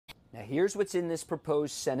Now, here's what's in this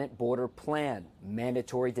proposed Senate border plan.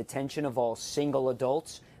 Mandatory detention of all single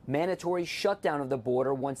adults, mandatory shutdown of the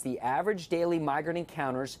border once the average daily migrant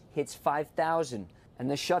encounters hits 5,000. And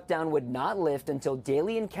the shutdown would not lift until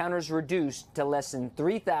daily encounters reduced to less than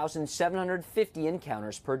 3,750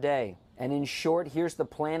 encounters per day. And in short, here's the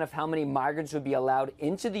plan of how many migrants would be allowed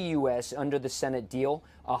into the U.S. under the Senate deal: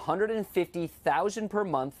 150,000 per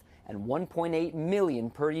month and 1.8 million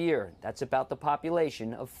per year. That's about the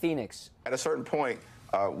population of Phoenix. At a certain point,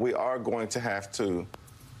 we are going to have to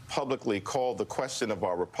publicly call the question of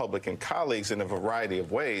our Republican colleagues in a variety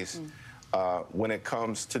of ways when it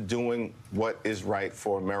comes to doing what is right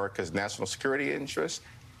for America's national security interests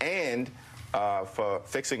and for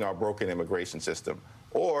fixing our broken immigration system.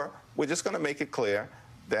 Or we're just going to make it clear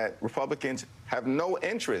that Republicans have no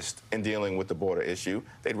interest in dealing with the border issue.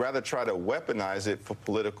 They'd rather try to weaponize it for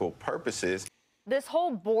political purposes. This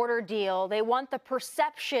whole border deal, they want the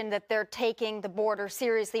perception that they're taking the border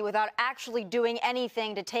seriously without actually doing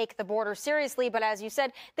anything to take the border seriously. But as you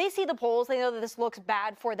said, they see the polls. They know that this looks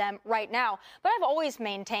bad for them right now. But I've always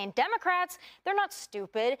maintained Democrats, they're not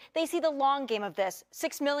stupid. They see the long game of this.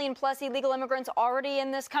 6 million plus illegal immigrants already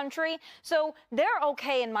in this country. So they're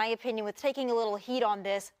okay, in my opinion, with taking a little heat on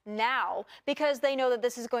this now because they know that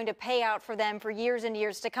this is going to pay out for them for years and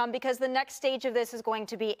years to come, because the next stage of this is going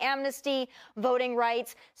to be amnesty, voting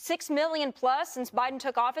rights. 6 million plus since Biden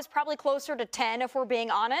took office, probably closer to 10 if we're being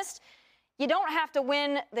honest. You don't have to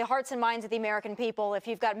win the hearts and minds of the American people if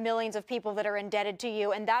you've got millions of people that are indebted to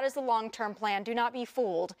you, and that is the long-term plan. Do not be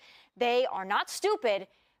fooled. They are not stupid,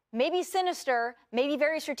 maybe sinister, maybe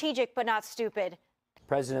very strategic, but not stupid.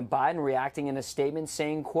 President Biden reacting in a statement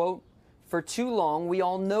saying, quote, "For too long, we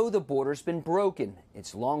all know the border's been broken.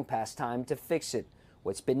 It's long past time to fix it.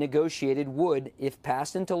 What's been negotiated would, if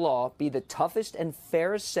passed into law, be the toughest and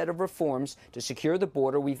fairest set of reforms to secure the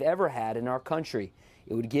border we've ever had in our country.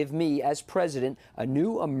 It would give me, as president, a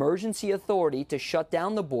new emergency authority to shut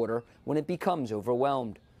down the border when it becomes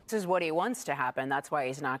overwhelmed." This is what he wants to happen. That's why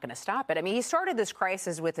he's not going to stop it. I mean, he started this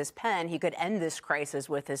crisis with his pen. He could end this crisis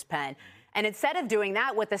with his pen. And instead of doing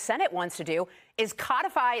that, what the Senate wants to do is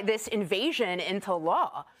codify this invasion into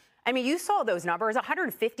law. I mean, you saw those numbers,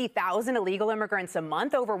 150,000 illegal immigrants a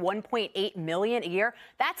month, over 1.8 million a year.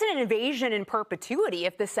 That's an invasion in perpetuity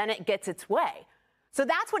if the Senate gets its way. So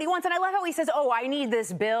that's what he wants. And I love how he says, oh, I need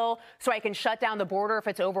this bill so I can shut down the border if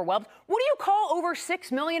it's overwhelmed. What do you call over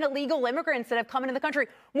 6 million illegal immigrants that have come into the country?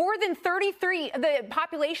 More than the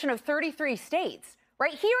population of 33 states,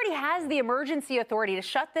 right? He already has the emergency authority to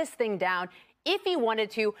shut this thing down if he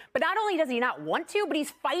wanted to. But not only does he not want to, but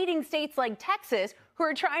he's fighting states like Texas who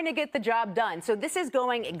are trying to get the job done. So this is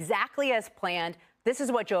going exactly as planned. This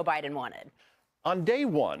is what Joe Biden wanted. On day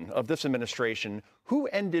one of this administration, who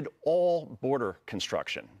ended all border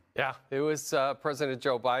construction? Yeah, it was President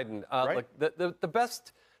Joe Biden. Right? Look, the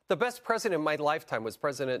best president in my lifetime was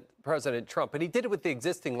President Trump, and he did it with the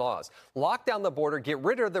existing laws. Lock down the border, get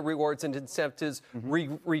rid of the rewards and incentives,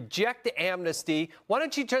 reject amnesty. Why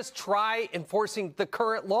don't you just try enforcing the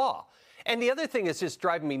current law? And the other thing that's just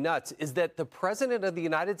driving me nuts is that the president of the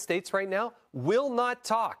United States right now will not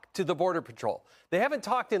talk to the Border Patrol. They haven't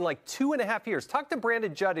talked in like 2.5 years. Talk to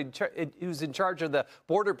Brandon Judd, who's in charge of the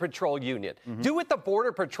Border Patrol Union. Do what the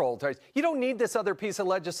Border Patrol does. You don't need this other piece of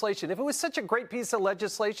legislation. If it was such a great piece of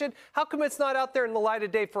legislation, how come it's not out there in the light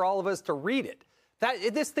of day for all of us to read it?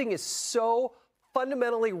 This thing is so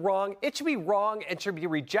fundamentally wrong. It should be wrong and should be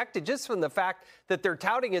rejected just from the fact that they're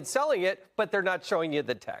touting and selling it, but they're not showing you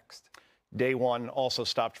the text. Day one also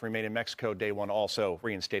stopped to remain in Mexico. Day one also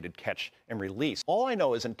reinstated catch and release. All I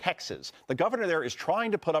know is in Texas, the governor there is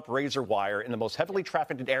trying to put up razor wire in the most heavily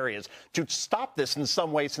trafficked areas to stop this in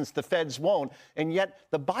some way, since the feds won't. And yet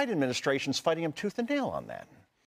the Biden administration is fighting him tooth and nail on that.